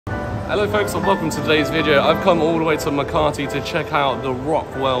Hello folks and welcome to today's video. I've come all the way to Makati to check out the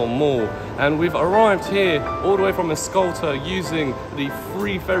Rockwell Mall, and we've arrived here all the way from Escolta using the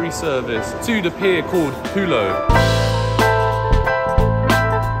free ferry service to the pier called Hulo.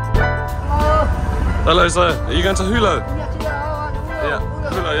 Hello sir, are you going to Hulo? Yeah,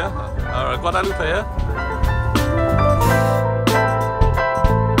 Hulo, yeah? Alright, Guadalupe, yeah?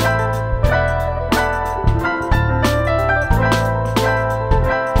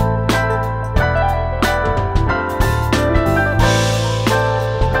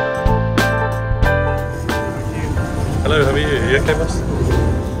 Hello, how are you? You okay, boss?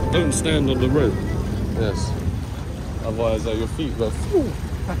 Don't stand on the rope. Yes. Otherwise, your feet go.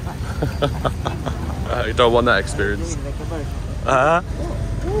 You don't want that experience.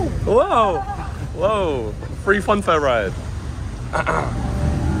 Whoa! Whoa! Free funfair ride.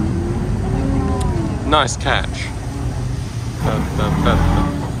 Nice catch.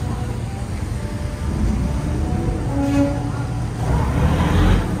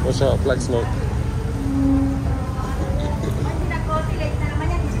 Watch out, black smoke.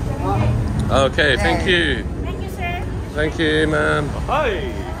 Okay, thank you. Thank you, sir. Thank you, ma'am.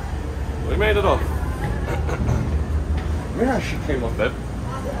 Hi! We made it off. Mirash came off then.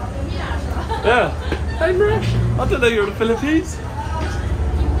 Yeah. Hey, Mirash. I didn't know you were in the Philippines.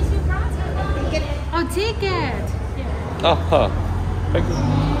 Oh, ticket. Uh-huh. Thank you.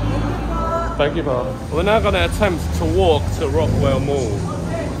 Thank you, Bob. We're now going to attempt to walk to Rockwell Mall.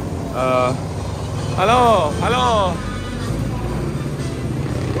 Hello, hello.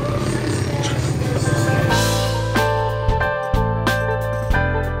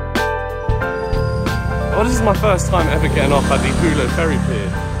 Well, this is my first time ever getting off at the Hulo ferry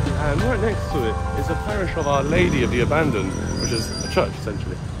pier, and right next to it is a parish of Our Lady of the Abandoned, which is a church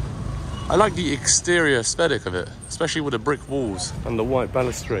essentially. I like the exterior aesthetic of it, especially with the brick walls and the white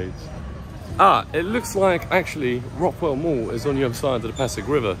balustrades. It looks like actually Rockwell Mall is on the other side of the Pasig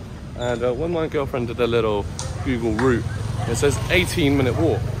River, and when my girlfriend did a little Google route, it says 18-minute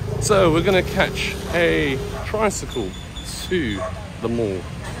walk. So we're going to catch a tricycle to the mall.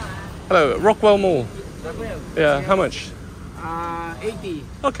 Hello, Rockwell Mall. Yeah, how much? 80.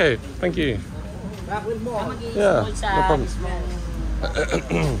 Okay, thank you. Yeah, no problems.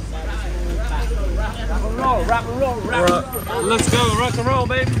 Rock and roll. Right, let's go, rock and roll,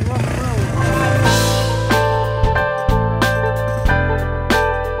 baby. Rock and roll.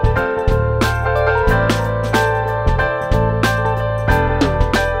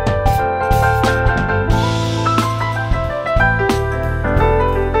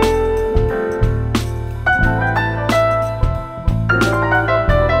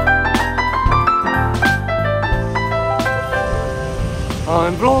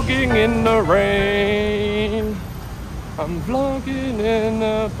 I'm vlogging in the rain. I'm vlogging in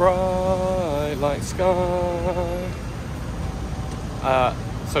the bright light sky.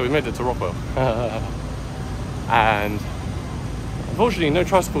 So we made it to Rockwell. And unfortunately no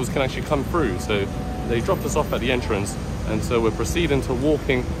tricycles can actually come through, so they dropped us off at the entrance, and so we're proceeding to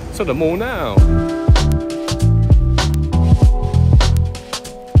walking to the mall now.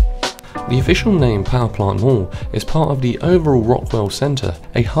 The official name Power Plant Mall is part of the overall Rockwell Centre,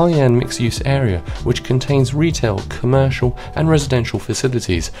 a high-end mixed-use area which contains retail, commercial and residential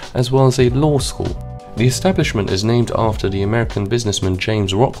facilities, as well as a law school. The establishment is named after the American businessman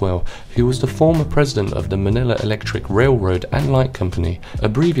James Rockwell, who was the former president of the Manila Electric Railroad and Light Company,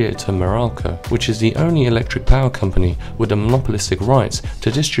 abbreviated to Meralco, which is the only electric power company with the monopolistic rights to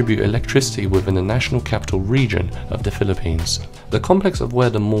distribute electricity within the national capital region of the Philippines. The complex of where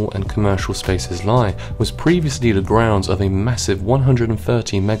the mall and commercial spaces lie was previously the grounds of a massive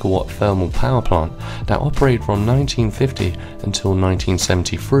 130 megawatt thermal power plant that operated from 1950 until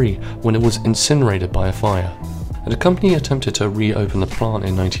 1973, when it was incinerated by a fire. The company attempted to reopen the plant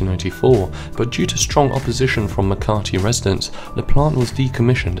in 1994, but due to strong opposition from Makati residents, the plant was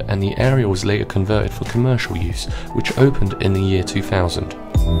decommissioned and the area was later converted for commercial use, which opened in the year 2000.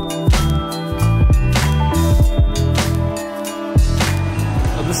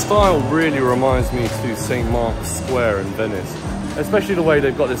 The style really reminds me to St. Mark's Square in Venice, especially the way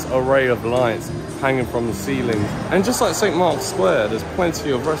they've got this array of lights hanging from the ceilings. And just like St. Mark's Square, there's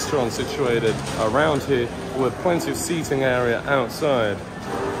plenty of restaurants situated around here with plenty of seating area outside.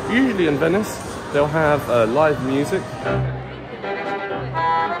 Usually in Venice, they'll have live music.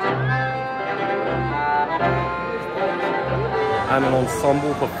 And an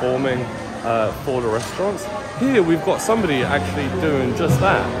ensemble performing for the restaurants. Here we've got somebody actually doing just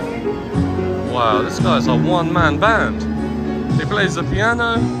that. Wow, this guy's a one-man band. He plays the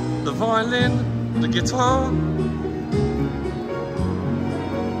piano, the violin, the guitar.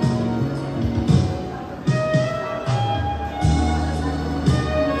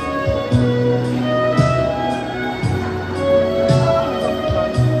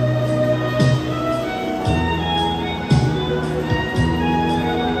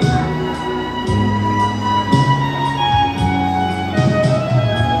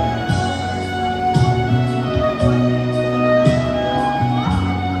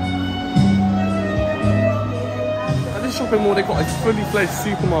 they've got a fully fledged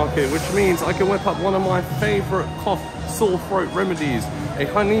supermarket, which means I can whip up one of my favourite sore throat remedies, a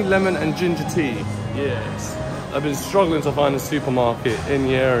honey, lemon and ginger tea. Yes. I've been struggling to find a supermarket in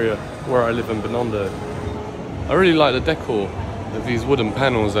the area where I live in Binondo. I really like the decor of these wooden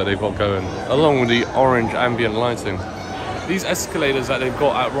panels that they've got going, along with the orange ambient lighting. These escalators that they've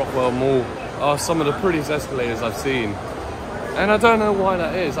got at Rockwell Mall are some of the prettiest escalators I've seen. And I don't know why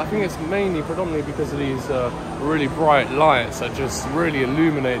that is. I think it's mainly predominantly because of these really bright lights that just really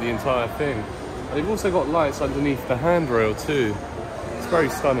illuminate the entire thing. They've also got lights underneath the handrail too. It's very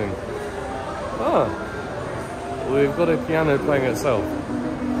stunning. Ah, we've got a piano playing itself.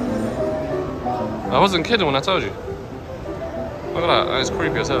 I wasn't kidding when I told you. Look at that, that is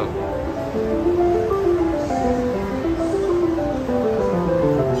creepy as hell.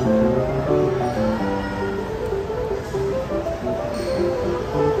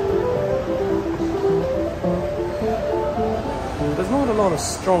 There's not a lot of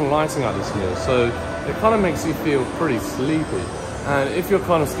strong lighting at this mall, so it kind of makes you feel pretty sleepy. And if you're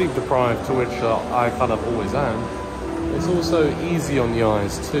kind of sleep deprived, to which I kind of always am, it's also easy on the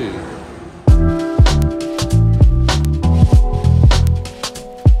eyes too.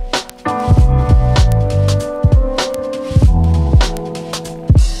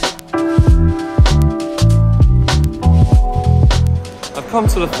 I've come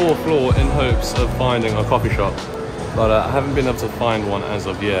to the 4th floor in hopes of finding a coffee shop, but I haven't been able to find one as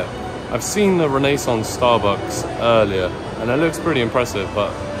of yet. I've seen the Renaissance Starbucks earlier, and it looks pretty impressive,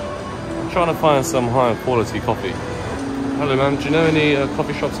 but I'm trying to find some higher quality coffee. Hello ma'am, do you know any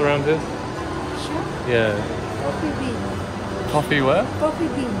coffee shops around here? Sure. Yeah. Coffee bean. Coffee where? Coffee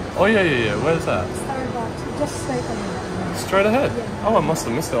bean. Oh yeah. Where's that? Starbucks. Just straight ahead. Straight ahead? Yeah. Oh, I must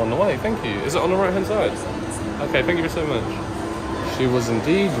have missed it on the way, thank you. Is it on the right hand side? Okay, thank you so much. She was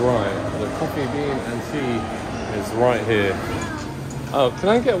indeed right. The coffee bean and tea is right here. Oh, can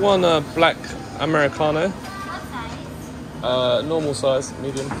I get one black Americano? What size? Normal size,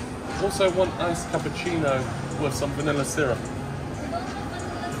 medium. Also one iced cappuccino with some vanilla syrup.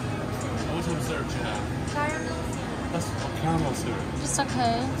 What type of syrup do you have? Caramel. That's caramel syrup. It's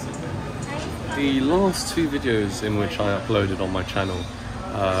okay. The last 2 videos in which I uploaded on my channel,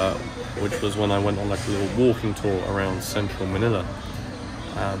 which was when I went on like a little walking tour around central Manila,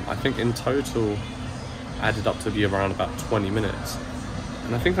 I think in total added up to be around about 20 minutes.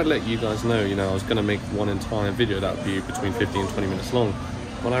 And I think I'd let you guys know, I was going to make one entire video that would be between 15 and 20 minutes long.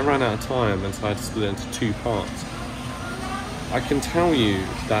 But I ran out of time and so I had to split it into 2 parts. I can tell you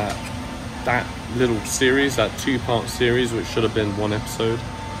that that little series, that 2-part series, which should have been 1 episode,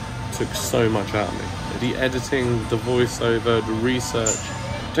 took so much out of me. The editing, the voiceover, the research.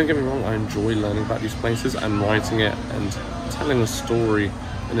 Don't get me wrong, I enjoy learning about these places and writing it and telling a story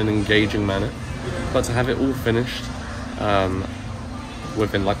in an engaging manner. But to have it all finished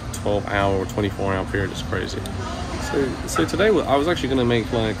within like a 12-hour or 24-hour period is crazy. So today I was actually going to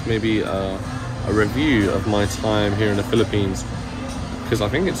make like maybe a review of my time here in the Philippines, because I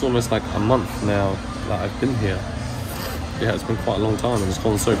think it's almost like a month now that I've been here. Yeah, it's been quite a long time and it's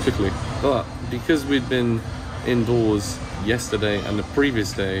gone so quickly. But because we'd been indoors yesterday and the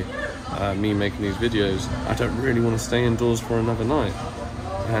previous day, me making these videos, I don't really want to stay indoors for another night,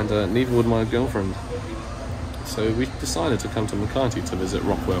 and neither would my girlfriend. So we decided to come to Makati to visit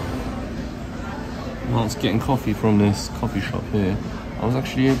Rockwell. Whilst getting coffee from this coffee shop here, I was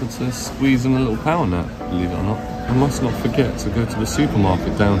actually able to squeeze in a little power nap, believe it or not. I must not forget to go to the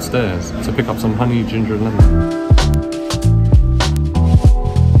supermarket downstairs to pick up some honey, ginger and lemon.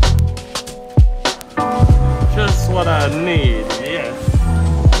 Just what I need, yes.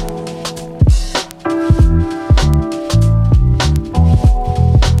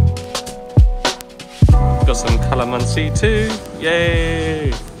 Got some calamansi too,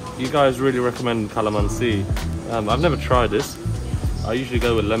 yay! You guys really recommend calamansi. I've never tried this. I usually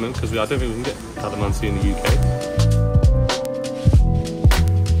go with lemon because I don't think we can get calamansi in the UK.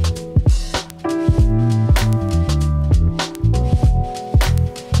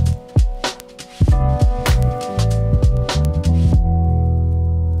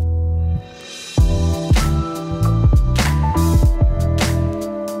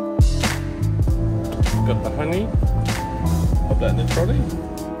 Got the honey, put that in the trolley.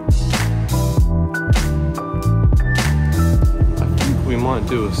 I think we might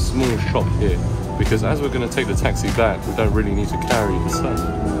do a small shop here, because as we're going to take the taxi back, we don't really need to carry the stuff.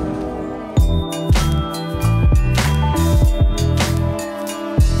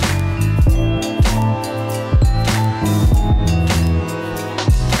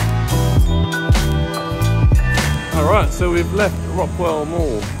 Alright, so we've left Rockwell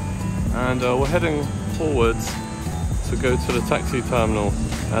Mall and we're heading forwards to go to the taxi terminal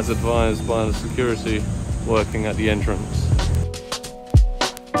as advised by the security working at the entrance.